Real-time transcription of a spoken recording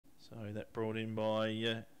So that brought in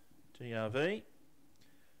by GRV.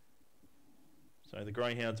 So the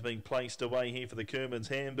greyhounds being placed away here for the Kerman's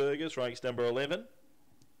Hamburgers, race number 11.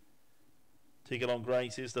 Ticket on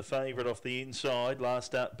Grace is the favourite off the inside. Last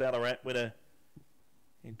start Ballarat winner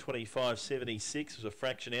in 25.76. Was a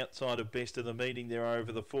fraction outside of best of the meeting there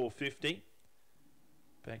over the 450.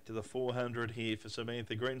 Back to the 400 here for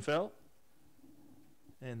Samantha Grenfell.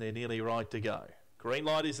 And they're nearly right to go. Green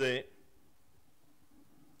light is there.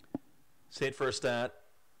 Set for a start.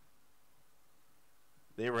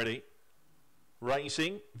 They're ready.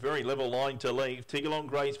 Racing, very level line to leave. Tiggerlong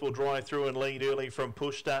Grace will drive through and lead early from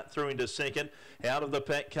push start through into second. Out of the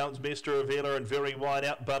pack comes Mr. Avila and very wide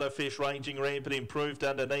out Butterfish, Raging Rampant improved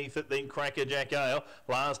underneath it. Then Crackerjack Ale.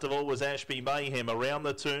 Last of all was Ashby Mayhem around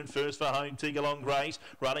the turn. First for home Tiggerlong Grace.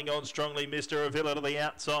 Running on strongly Mr. Avila to the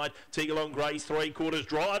outside. Tiggerlong Grace 3/4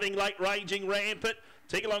 driving late Raging Rampant.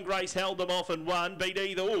 Tiggerlong Grace held them off and won. Beat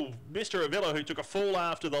either, Mr. Avila, who took a fall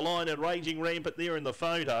after the line, and Raging Rampant there in the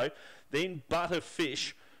photo. Then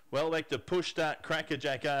Butterfish, well back to push start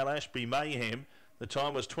Crackerjack Ale, Ashby Mayhem. The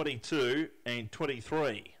time was 22 and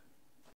 23.